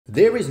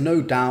There is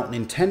no doubt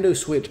Nintendo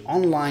Switch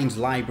Online's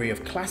library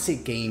of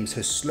classic games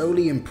has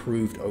slowly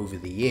improved over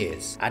the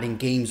years, adding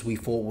games we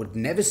thought would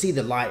never see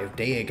the light of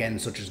day again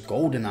such as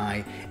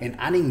GoldenEye, and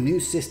adding new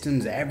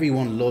systems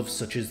everyone loves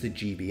such as the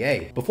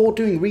GBA. Before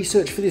doing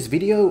research for this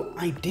video,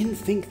 I didn't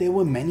think there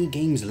were many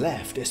games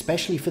left,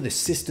 especially for the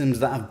systems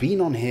that have been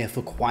on here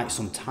for quite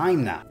some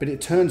time now, but it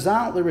turns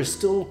out there is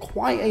still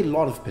quite a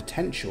lot of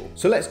potential.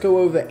 So let's go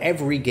over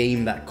every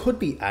game that could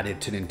be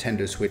added to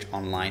Nintendo Switch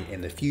Online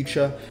in the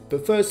future,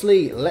 but firstly,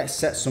 let's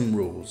set some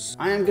rules.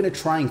 I am going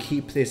to try and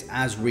keep this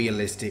as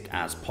realistic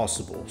as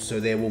possible, so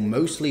there will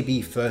mostly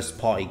be first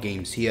party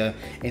games here,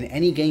 and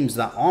any games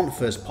that aren't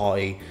first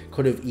party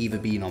could have either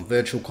been on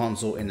Virtual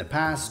Console in the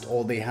past,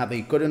 or they have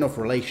a good enough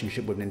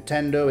relationship with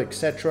Nintendo,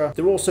 etc.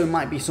 There also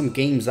might be some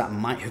games that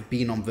might have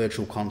been on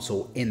Virtual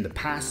Console in the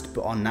past,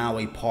 but are now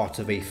a part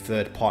of a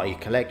third party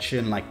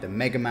collection like the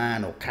Mega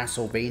Man or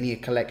Castlevania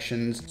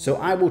collections, so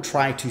I will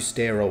try to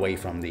steer away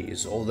from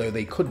these, although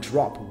they could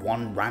drop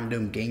one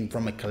random game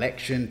from a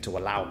collection to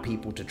allow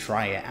people to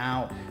try it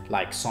out,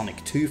 like Sonic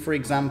 2 for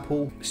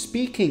example.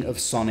 Speaking of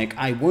Sonic,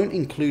 I won't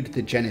include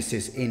the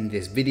Genesis in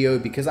this video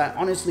because I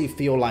honestly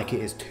feel like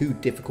it is too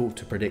difficult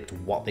to predict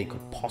what they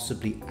could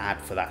possibly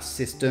add for that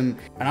system,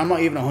 and I'm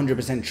not even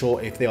 100% sure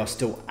if they are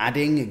still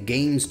adding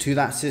games to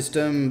that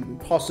system,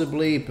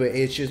 possibly, but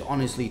it's just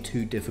honestly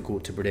too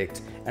difficult to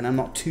predict, and I'm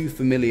not too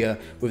familiar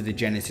with the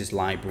Genesis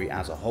library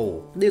as a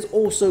whole. There's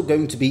also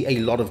going to be a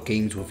lot of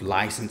games with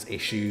license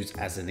issues.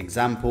 As an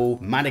example,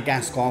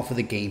 Madagascar for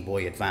the Game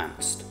Boy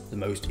Advanced. The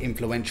most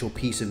influential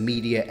piece of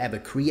media ever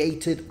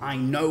created, I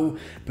know,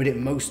 but it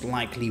most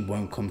likely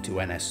won't come to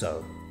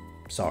NSO.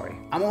 Sorry.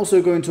 I'm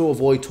also going to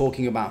avoid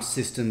talking about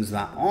systems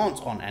that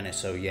aren't on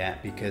NSO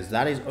yet, because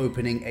that is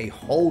opening a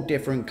whole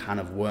different can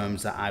of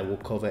worms that I will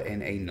cover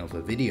in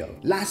another video.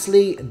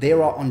 Lastly,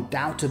 there are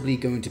undoubtedly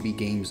going to be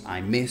games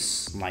I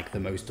miss, like the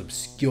most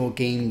obscure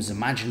games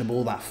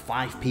imaginable that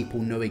 5 people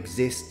know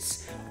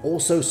exists.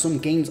 Also, some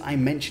games I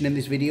mentioned in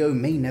this video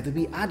may never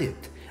be added,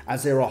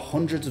 as there are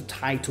hundreds of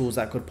titles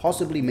that could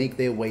possibly make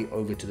their way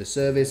over to the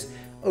service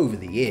over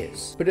the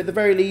years. But at the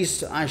very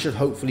least, I should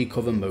hopefully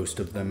cover most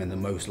of them and the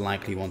most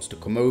likely ones to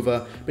come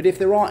over. But if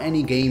there are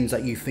any games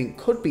that you think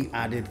could be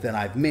added that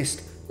I've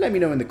missed, let me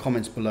know in the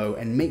comments below,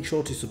 and make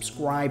sure to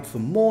subscribe for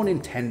more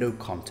Nintendo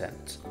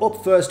content.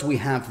 Up first we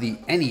have the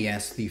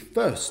NES, the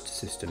first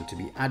system to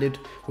be added,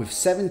 with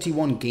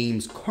 71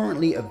 games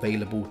currently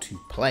available to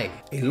play.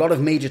 A lot of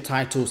major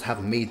titles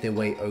have made their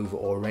way over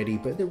already,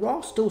 but there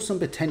are still some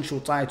potential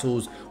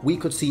titles we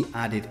could see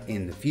added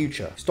in the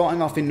future.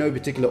 Starting off in no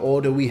particular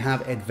order, we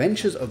have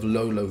Adventures of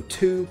Lolo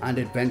 2 and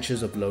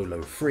Adventures of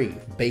Lolo 3,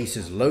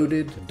 Bases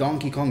Loaded,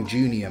 Donkey Kong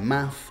Jr.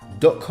 Math,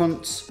 Duck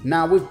Hunts.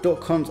 Now with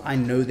Duck Hunt, I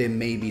know there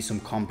may be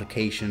some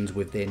complications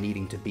with there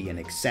needing to be an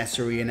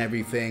accessory and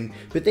everything,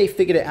 but they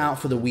figured it out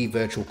for the Wii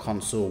Virtual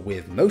Console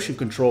with motion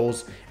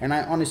controls, and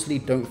I honestly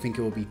don't think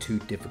it will be too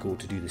difficult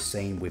to do the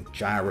same with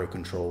gyro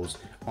controls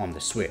on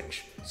the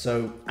Switch.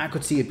 So I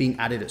could see it being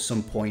added at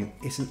some point.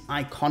 It's an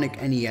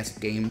iconic NES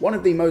game, one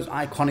of the most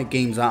iconic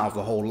games out of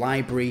the whole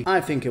library.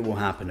 I think it will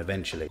happen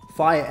eventually.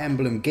 Fire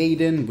Emblem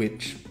Gaiden,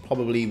 which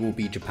probably will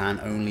be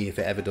Japan only if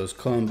it ever does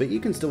come, but you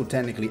can still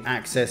technically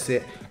access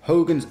it.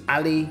 Hogan's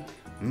Alley,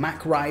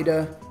 Mac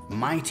Rider,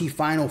 Mighty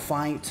Final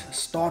Fight,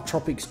 Star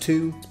Tropics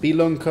 2,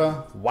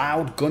 Spelunker,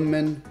 Wild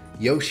Gunman,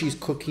 Yoshi's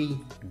Cookie,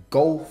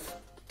 Golf,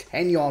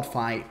 10-Yard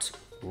Fight,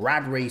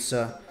 Rad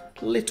Racer,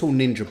 Little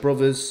Ninja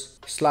Brothers,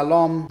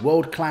 Slalom,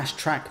 World Class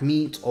Track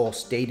Meet or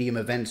Stadium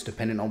Events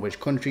depending on which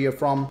country you're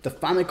from, the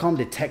Famicom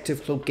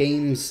Detective Club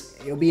games.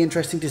 It'll be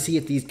interesting to see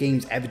if these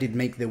games ever did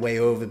make their way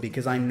over,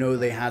 because I know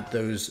they had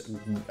those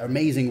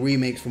amazing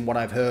remakes from what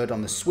I've heard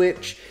on the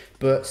Switch,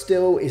 but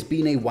still it's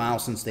been a while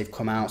since they've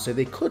come out, so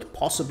they could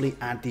possibly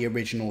add the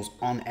originals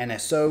on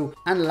NSO.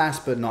 And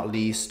last but not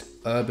least,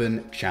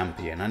 Urban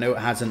Champion. I know it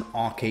has an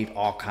Arcade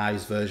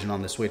Archives version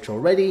on the Switch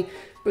already,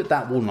 but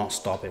that will not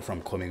stop it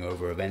from coming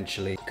over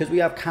eventually, because we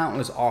have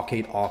countless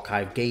Arcade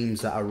Archive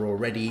games that are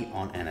already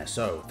on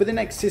NSO. For the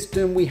next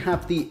system, we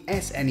have the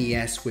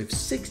SNES with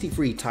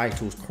 63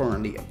 titles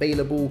currently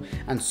available,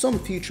 and some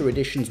future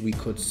editions we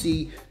could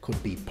see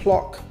could be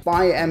Plock,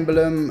 Fire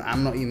Emblem,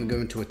 I'm not even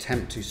going to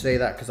attempt to say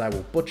that because I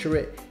will butcher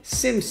it,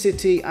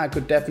 SimCity I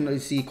could definitely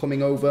see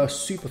coming over,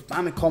 Super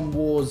Famicom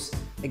Wars,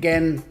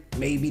 again,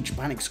 maybe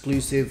Japan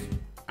exclusive,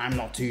 I'm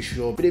not too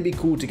sure, but it'd be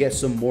cool to get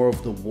some more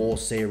of the War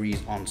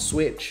series on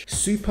Switch.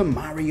 Super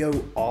Mario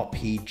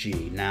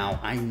RPG.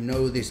 Now, I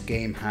know this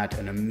game had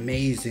an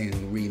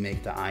amazing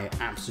remake that I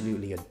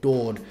absolutely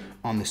adored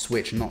on the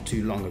Switch not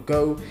too long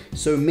ago,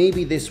 so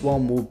maybe this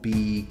one will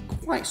be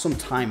quite some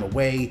time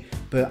away,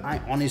 but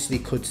I honestly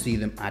could see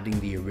them adding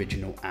the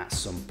original at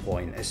some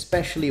point,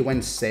 especially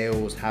when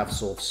sales have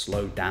sort of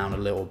slowed down a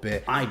little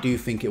bit. I do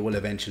think it will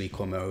eventually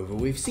come over.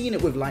 We've seen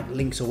it with like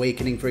Link's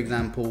Awakening, for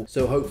example,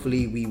 so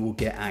hopefully we will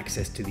get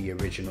access to the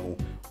original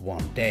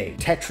one day.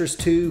 Tetris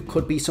 2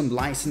 could be some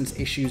license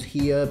issues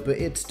here, but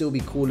it'd still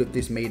be cool if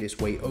this made its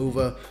way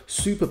over.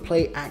 Super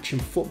Play Action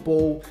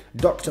Football,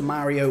 Dr.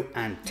 Mario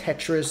and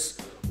Tetris,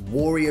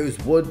 Wario's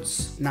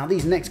Woods. Now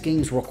these next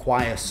games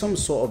require some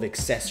sort of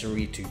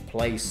accessory to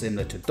play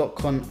similar to Duck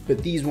Hunt, but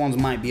these ones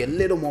might be a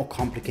little more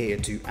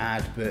complicated to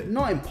add, but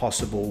not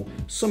impossible.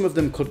 Some of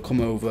them could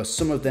come over,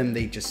 some of them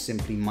they just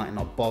simply might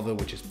not bother,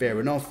 which is fair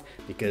enough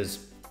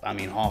because I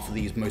mean, half of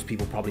these most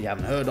people probably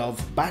haven't heard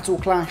of. Battle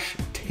Clash,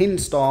 Tin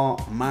Star,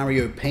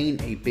 Mario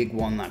Paint, a big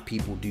one that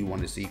people do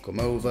want to see come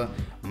over,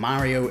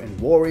 Mario and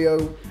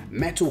Wario,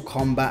 Metal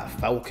Combat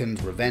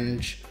Falcon's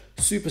Revenge,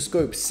 Super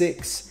Scope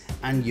 6,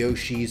 and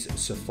Yoshi's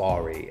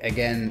Safari.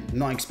 Again,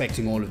 not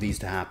expecting all of these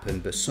to happen,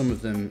 but some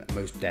of them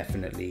most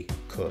definitely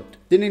could.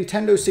 The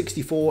Nintendo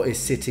 64 is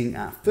sitting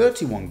at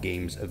 31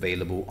 games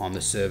available on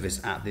the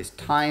service at this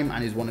time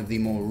and is one of the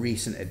more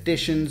recent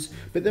additions,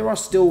 but there are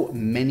still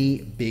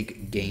many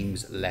big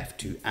games left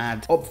to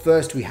add. Up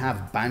first, we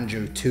have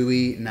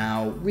Banjo-Tooie.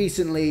 Now,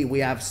 recently we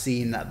have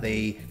seen that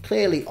they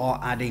clearly are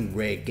adding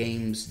rare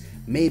games,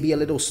 maybe a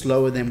little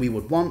slower than we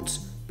would want,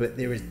 but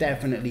there is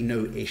definitely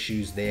no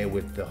issues there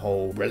with the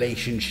whole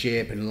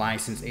relationship and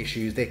license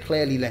issues. They're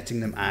clearly letting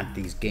them add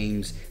these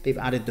games. They've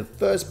added the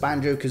first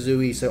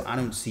Banjo-Kazooie, so I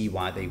don't see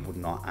why they would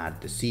not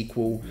add the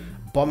sequel.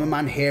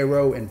 Bomberman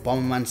Hero and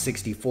Bomberman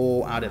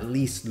 64, I'd at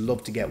least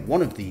love to get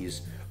one of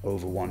these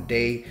over one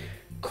day.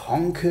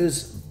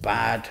 Conker's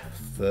Bad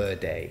Fur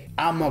Day.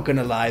 I'm not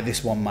gonna lie,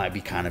 this one might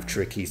be kind of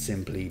tricky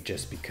simply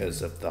just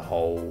because of the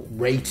whole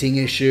rating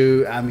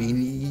issue. I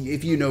mean,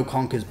 if you know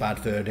Conker's Bad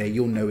Fur Day,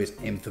 you'll know it's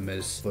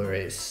infamous for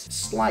its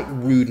slight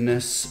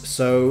rudeness,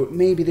 so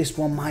maybe this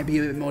one might be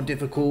a bit more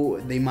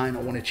difficult. They might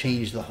not want to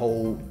change the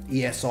whole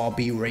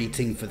ESRB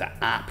rating for the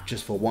app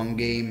just for one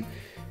game.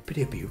 But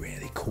it'd be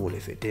really cool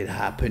if it did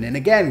happen. And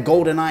again,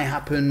 GoldenEye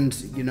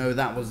happened, you know,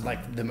 that was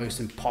like the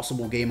most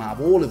impossible game out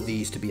of all of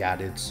these to be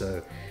added,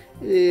 so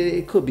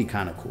it could be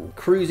kind of cool.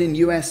 Cruising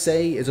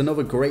USA is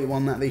another great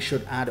one that they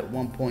should add at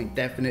one point,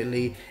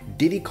 definitely.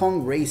 Diddy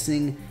Kong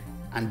Racing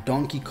and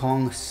Donkey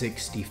Kong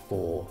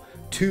 64.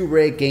 Two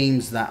rare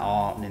games that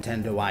are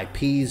Nintendo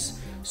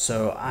IPs,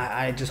 so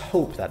I just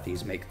hope that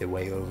these make their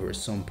way over at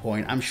some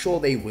point. I'm sure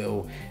they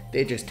will.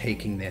 They're just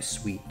taking their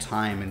sweet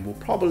time and will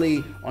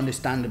probably,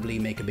 understandably,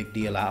 make a big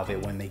deal out of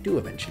it when they do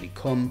eventually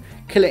come.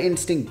 Killer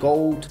Instinct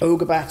Gold,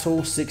 Ogre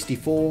Battle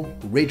 64,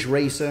 Ridge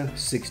Racer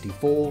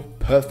 64,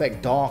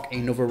 Perfect Dark,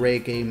 another rare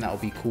game that will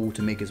be cool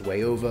to make its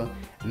way over.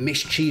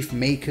 Mischief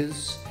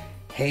Makers,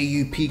 Hey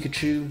You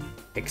Pikachu,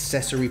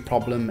 Accessory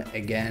Problem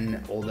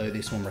again, although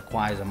this one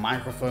requires a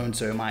microphone,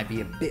 so it might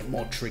be a bit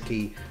more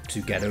tricky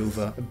to get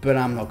over, but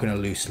I'm not going to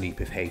lose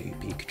sleep if Hey You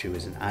Pikachu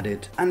isn't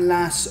added. And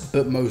last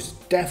but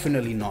most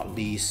definitely not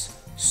least,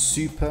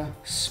 Super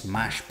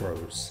Smash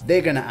Bros.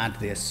 They're going to add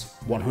this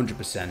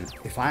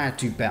 100%. If I had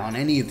to bet on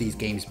any of these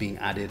games being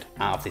added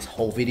out of this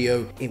whole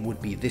video, it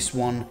would be this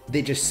one.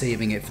 They're just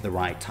saving it for the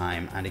right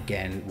time, and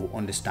again, will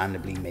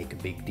understandably make a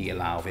big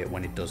deal out of it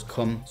when it does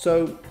come.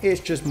 So it's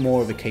just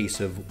more of a case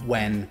of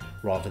when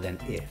rather than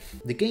if.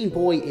 The Game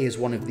Boy is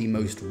one of the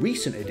most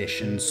recent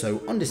additions,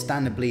 so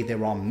understandably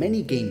there are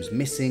many games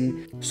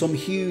missing, some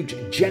huge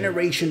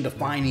generation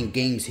defining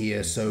games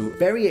here, so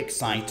very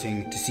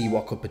exciting to see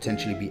what could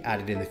potentially be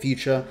added in the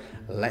future.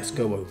 Let's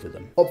go over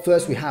them. Up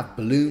first we have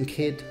Balloon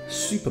Kid,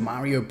 Super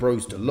Mario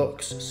Bros.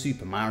 Deluxe,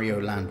 Super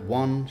Mario Land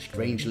 1,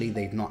 strangely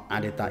they've not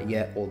added that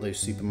yet, although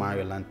Super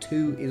Mario Land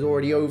 2 is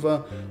already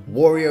over,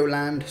 Wario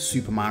Land,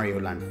 Super Mario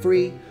Land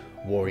 3,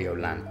 Wario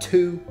Land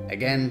 2,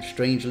 again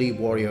strangely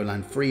Wario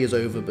Land 3 is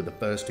over but the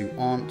first two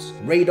aren't,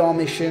 Radar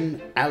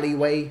Mission,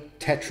 Alleyway,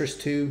 Tetris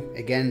 2,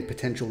 again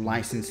potential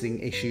licensing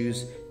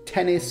issues,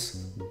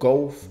 Tennis,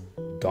 Golf,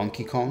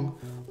 Donkey Kong,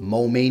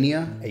 Mole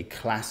Mania, a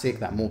classic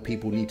that more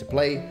people need to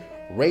play,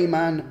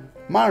 Rayman,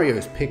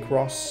 Mario's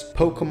Picross,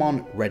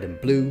 Pokemon Red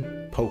and Blue,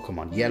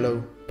 Pokemon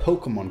Yellow,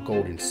 Pokemon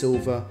Gold and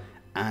Silver,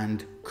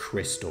 and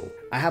Crystal.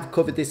 I have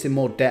covered this in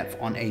more depth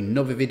on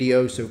another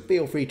video, so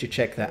feel free to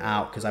check that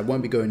out because I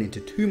won't be going into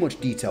too much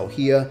detail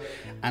here.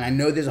 And I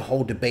know there's a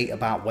whole debate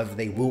about whether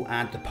they will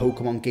add the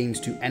Pokemon games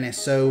to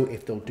NSO,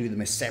 if they'll do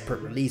them as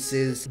separate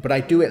releases, but I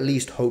do at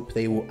least hope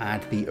they will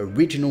add the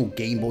original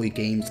Game Boy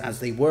games as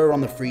they were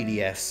on the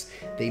 3DS.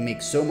 They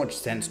make so much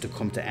sense to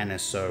come to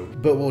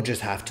NSO, but we'll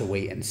just have to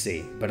wait and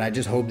see. But I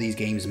just hope these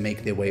games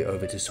make their way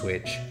over to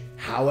Switch,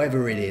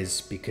 however it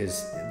is,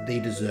 because they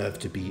deserve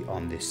to be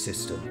on this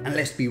system. And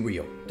let's be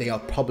real, they are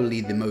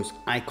probably the most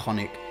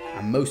iconic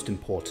and most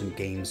important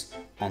games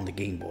on the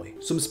Game Boy.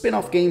 Some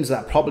spin-off games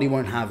that probably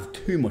won't have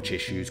too much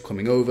issues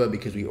coming over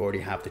because we already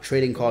have the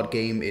trading card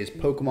game is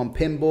Pokemon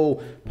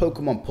Pinball,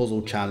 Pokemon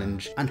Puzzle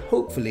Challenge, and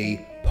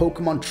hopefully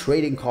Pokemon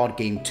Trading Card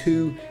Game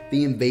 2,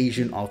 The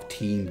Invasion of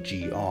Team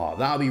GR.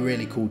 That'll be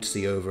really cool to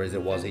see over as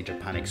it was a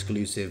Japan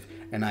exclusive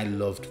and I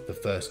loved the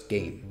first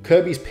game.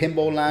 Kirby's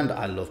Pinball Land,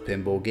 I love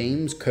pinball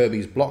games.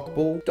 Kirby's Block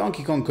Ball,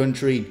 Donkey Kong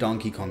Country,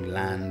 Donkey Kong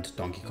Land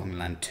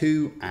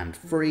 2 and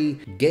 3,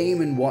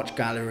 Game & Watch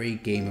Gallery,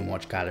 Game &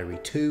 Watch Gallery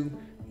 2,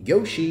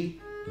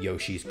 Yoshi,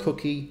 Yoshi's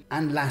Cookie,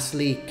 and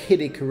lastly,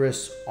 Kid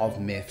Icarus of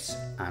Myths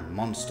and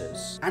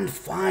Monsters. And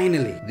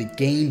finally, the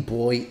Game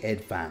Boy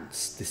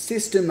Advance, the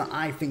system that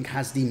I think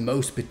has the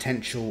most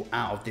potential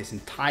out of this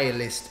entire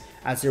list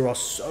as there are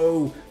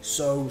so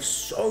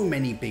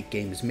many big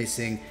games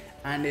missing,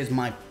 and is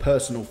my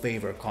personal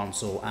favorite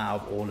console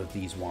out of all of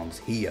these ones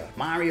here.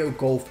 Mario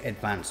Golf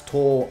Advanced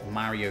Tour,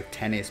 Mario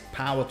Tennis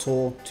Power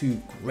Tour,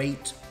 two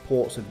great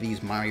ports of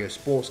these Mario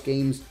sports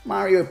games.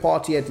 Mario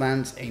Party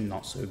Advance, a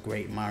not so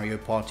great Mario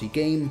Party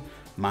game.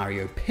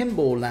 Mario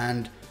Pinball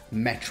Land,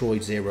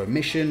 Metroid Zero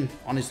Mission.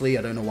 Honestly,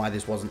 I don't know why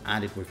this wasn't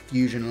added with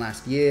Fusion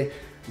last year.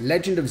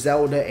 Legend of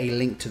Zelda: A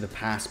Link to the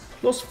Past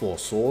plus 4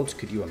 Swords.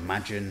 Could you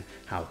imagine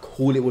how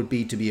cool it would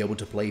be to be able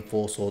to play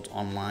 4 Swords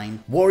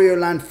online? Wario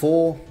Land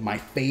 4, my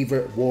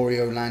favorite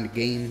Wario Land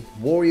game.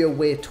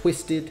 WarioWare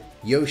Twisted,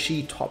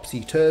 Yoshi Topsy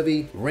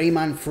Turvy,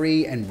 Rayman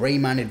 3 and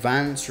Rayman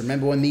Advance.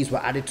 Remember when these were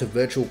added to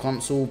Virtual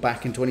Console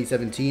back in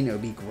 2017? It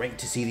would be great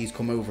to see these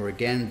come over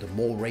again. The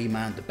more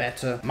Rayman, the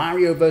better.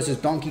 Mario vs.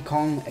 Donkey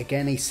Kong,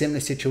 again a similar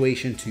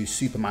situation to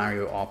Super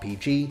Mario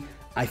RPG.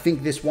 I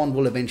think this one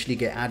will eventually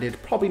get added,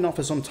 probably not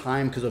for some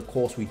time because of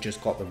course we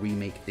just got the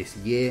remake this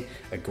year,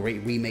 a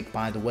great remake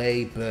by the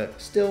way, but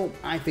still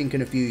I think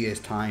in a few years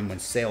time when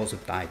sales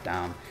have died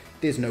down,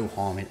 there's no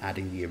harm in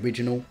adding the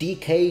original.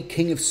 DK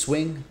King of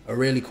Swing, a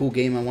really cool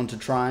game I want to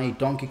try.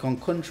 Donkey Kong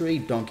Country,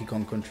 Donkey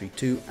Kong Country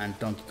 2 and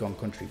Donkey Kong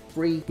Country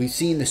 3. We've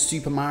seen the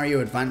Super Mario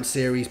Advance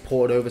series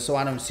ported over, so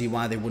I don't see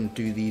why they wouldn't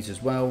do these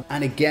as well.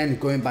 And again,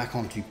 going back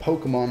onto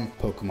Pokemon,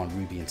 Pokemon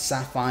Ruby and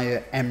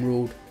Sapphire,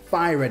 Emerald,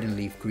 Fire Red and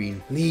Leaf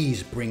Green,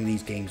 please bring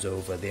these games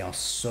over. They are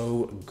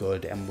so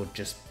good and would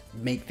just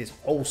make this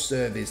whole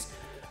service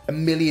a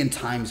million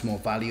times more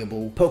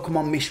valuable.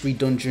 Pokemon Mystery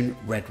Dungeon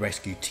Red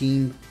Rescue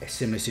Team, a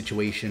similar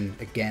situation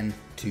again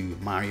to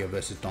Mario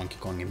vs. Donkey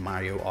Kong in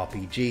Mario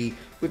RPG,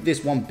 with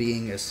this one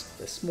being a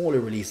smaller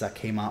release that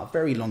came out a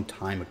very long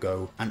time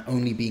ago and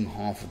only being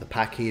half of the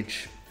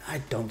package. I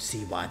don't see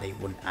why they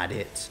wouldn't add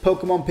it.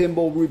 Pokemon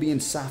Pinball Ruby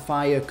and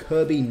Sapphire,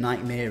 Kirby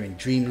Nightmare in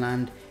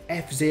Dreamland,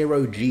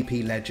 F-Zero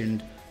GP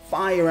Legend,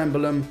 Fire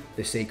Emblem,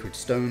 The Sacred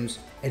Stones,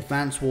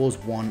 Advance Wars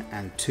 1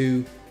 and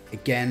 2.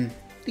 Again,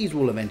 these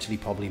will eventually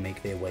probably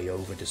make their way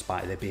over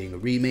despite there being a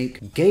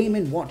remake.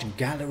 Game & Watch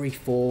Gallery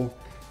 4,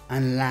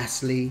 and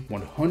lastly,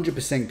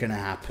 100% gonna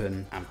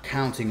happen, I'm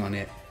counting on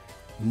it,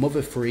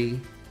 Mother Free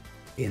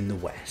in the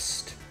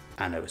West.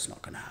 I know it's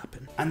not going to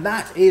happen. And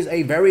that is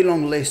a very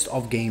long list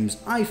of games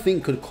I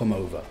think could come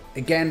over.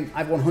 Again,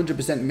 I've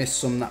 100% missed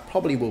some that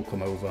probably will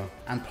come over,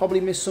 and probably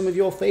missed some of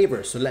your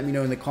favorites, so let me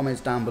know in the comments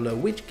down below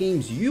which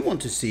games you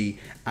want to see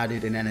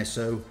added in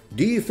NSO.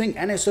 Do you think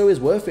NSO is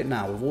worth it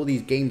now with all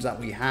these games that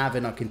we have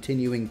and are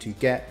continuing to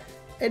get,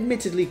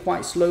 admittedly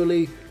quite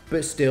slowly,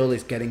 but still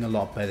it's getting a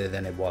lot better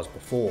than it was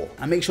before.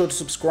 And make sure to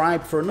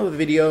subscribe for another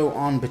video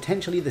on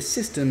potentially the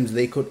systems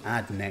they could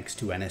add next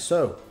to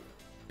NSO.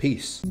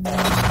 Peace.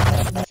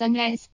 Sunrise.